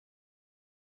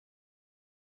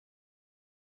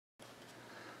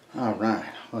Alright,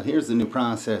 well here's the new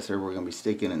processor we're going to be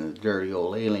sticking in the dirty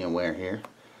old Alienware here.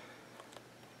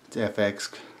 It's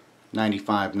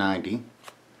FX-9590,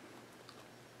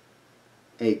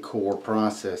 8-core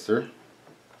processor.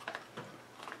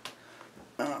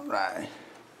 Alright,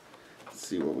 let's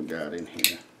see what we got in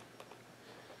here.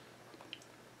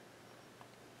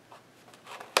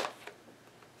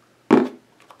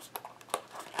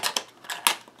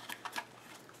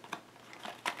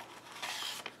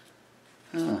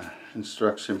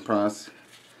 Instruction process,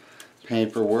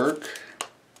 paperwork,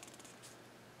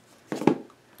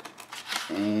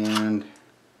 and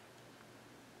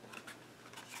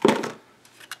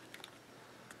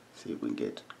see if we can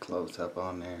get close up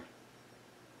on there.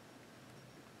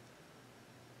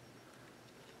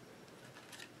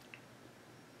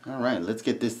 Alright, let's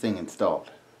get this thing installed.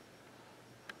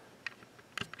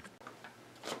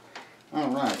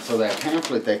 Alright, so that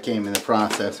pamphlet that came in the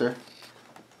processor,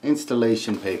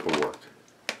 installation paperwork,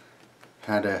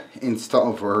 how to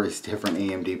install various different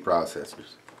AMD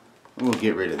processors. We'll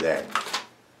get rid of that.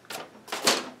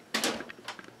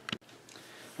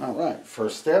 Alright,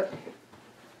 first step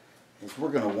is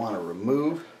we're going to want to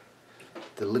remove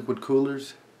the liquid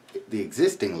coolers, the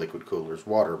existing liquid coolers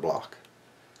water block.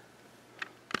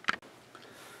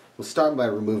 We'll start by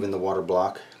removing the water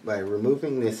block by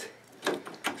removing this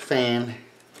fan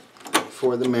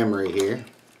for the memory here.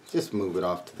 Just move it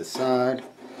off to the side,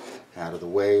 out of the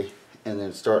way, and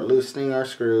then start loosening our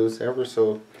screws ever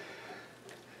so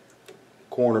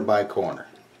corner by corner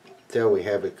till we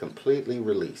have it completely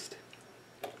released.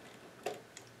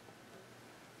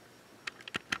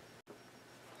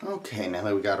 Okay, now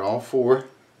that we got all four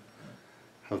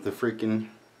of the freaking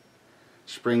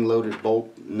spring-loaded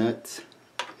bolt nuts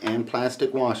and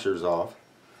plastic washers off,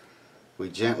 we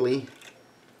gently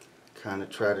kind of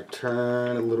try to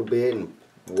turn a little bit and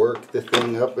work the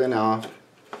thing up and off.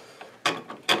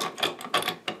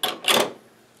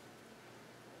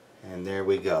 And there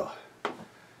we go.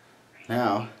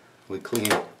 Now we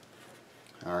clean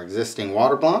our existing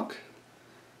water block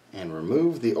and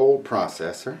remove the old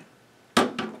processor.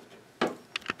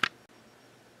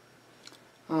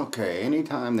 Okay,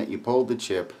 anytime that you pull the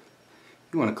chip,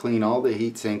 you want to clean all the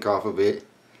heatsink off of it,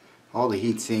 all the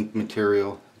heatsink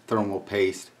material, thermal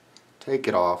paste, take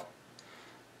it off,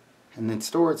 and then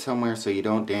store it somewhere so you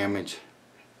don't damage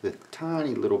the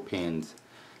tiny little pins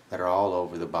that are all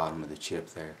over the bottom of the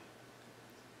chip there.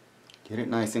 Get it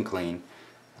nice and clean.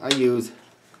 I use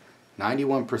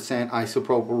 91%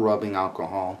 isopropyl rubbing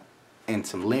alcohol and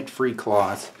some lint-free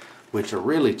cloths, which are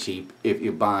really cheap if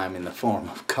you buy them in the form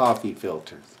of coffee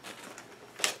filters.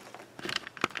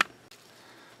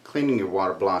 Cleaning your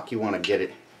water block, you want to get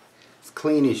it as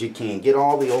clean as you can. Get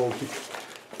all the old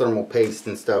thermal paste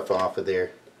and stuff off of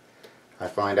there. I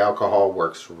find alcohol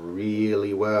works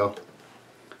really well,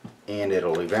 and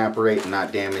it'll evaporate and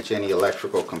not damage any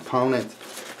electrical components.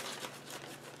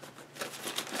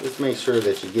 Just make sure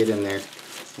that you get in there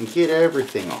and get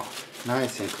everything off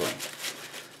nice and clean.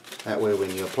 That way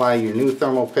when you apply your new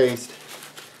thermal paste,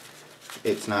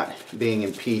 it's not being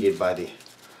impeded by the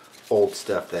old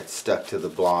stuff that's stuck to the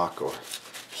block or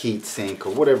heat sink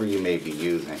or whatever you may be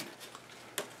using.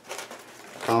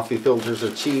 Coffee filters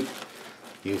are cheap.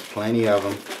 Use plenty of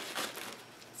them.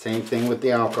 Same thing with the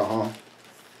alcohol.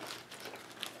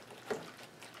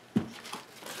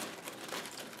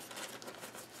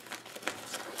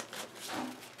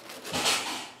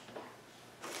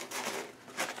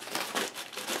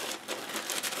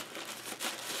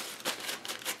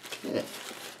 Okay.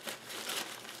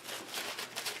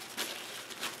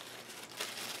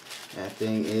 That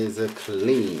thing is a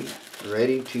clean,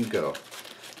 ready to go.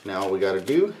 Now all we got to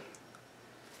do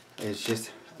is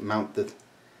just mount the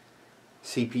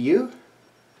CPU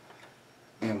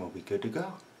and we'll be good to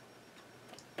go.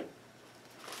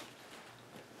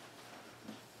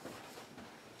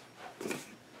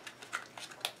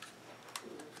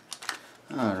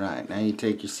 Alright, now you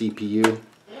take your CPU.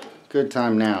 Good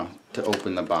time now to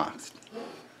open the box.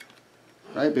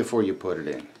 Right before you put it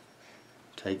in.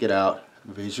 Take it out,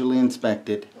 visually inspect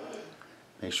it,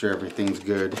 make sure everything's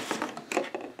good.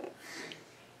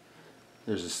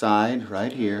 There's a side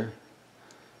right here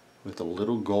with a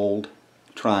little gold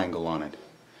triangle on it.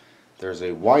 There's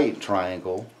a white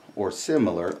triangle or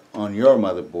similar on your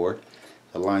motherboard.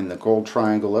 Align the gold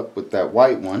triangle up with that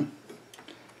white one.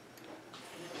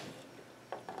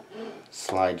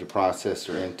 Slide your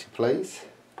processor into place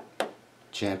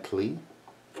gently,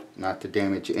 not to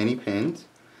damage any pins.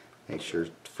 Make sure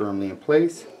it's firmly in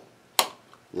place.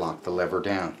 Lock the lever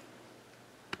down.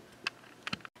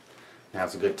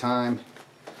 Now's a good time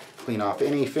Clean off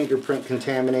any fingerprint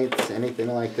contaminants, anything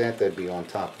like that that'd be on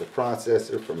top of the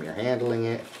processor from your handling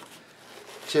it,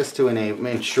 just to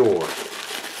ensure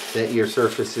that your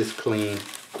surface is clean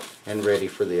and ready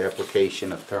for the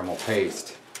application of thermal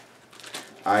paste.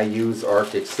 I use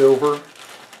Arctic Silver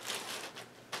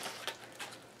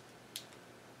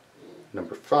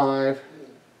number 5.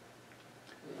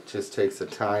 Just takes a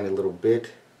tiny little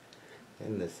bit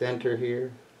in the center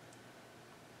here.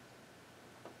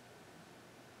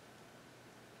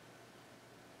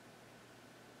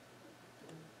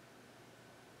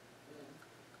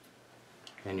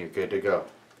 And you're good to go.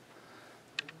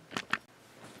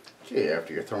 Okay,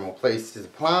 after your thermal paste is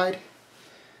applied,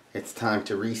 it's time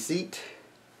to reseat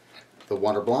the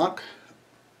water block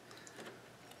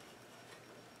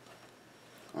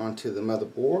onto the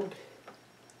motherboard.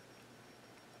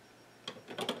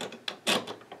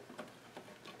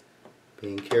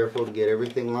 Being careful to get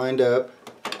everything lined up.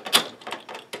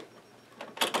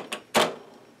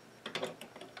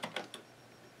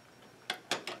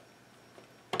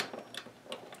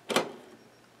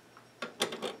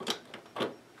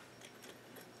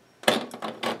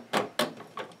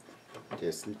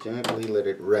 Just gently let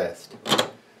it rest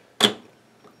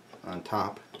on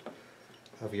top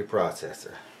of your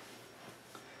processor.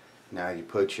 Now you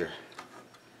put your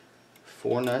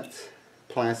 4 nuts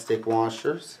plastic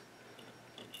washers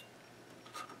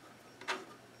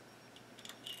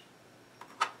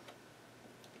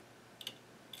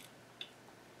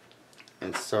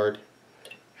and start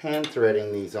hand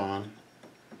threading these on.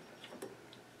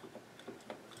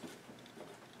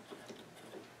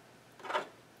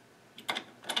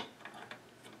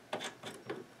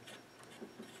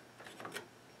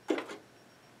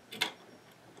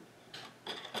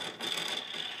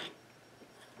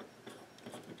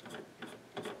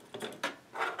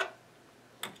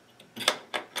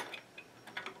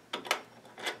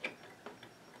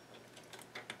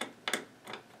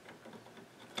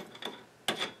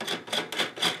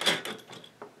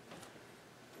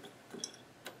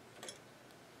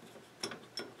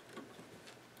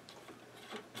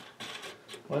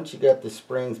 Once you got the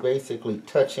springs basically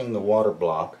touching the water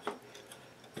block,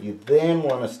 you then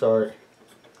want to start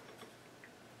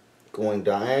going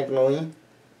diagonally,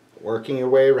 working your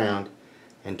way around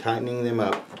and tightening them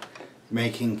up,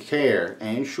 making care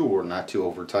and sure not to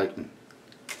over tighten.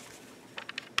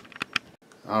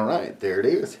 Alright, there it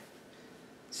is.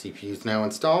 CPU's now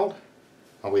installed.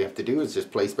 All we have to do is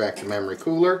just place back the memory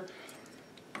cooler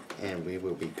and we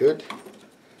will be good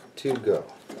to go.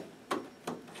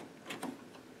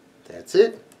 That's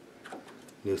it.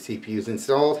 New CPU's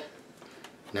installed.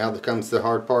 Now comes the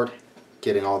hard part,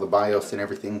 getting all the BIOS and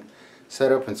everything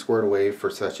set up and squared away for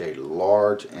such a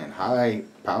large and high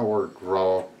power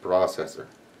draw processor.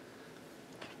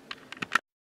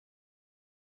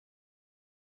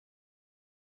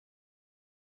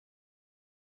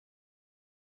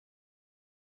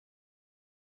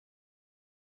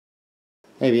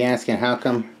 Maybe asking how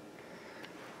come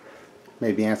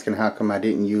I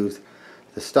didn't use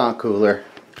the stock cooler,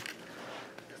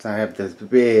 because I have this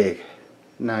big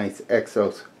nice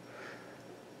Koolance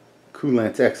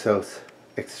Exos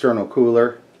external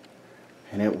cooler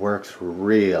and it works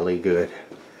really good.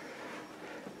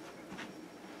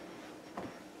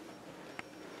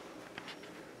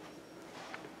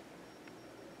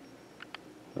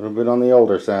 A little bit on the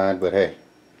older side, but hey,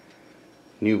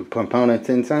 new components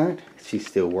inside, she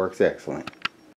still works excellent.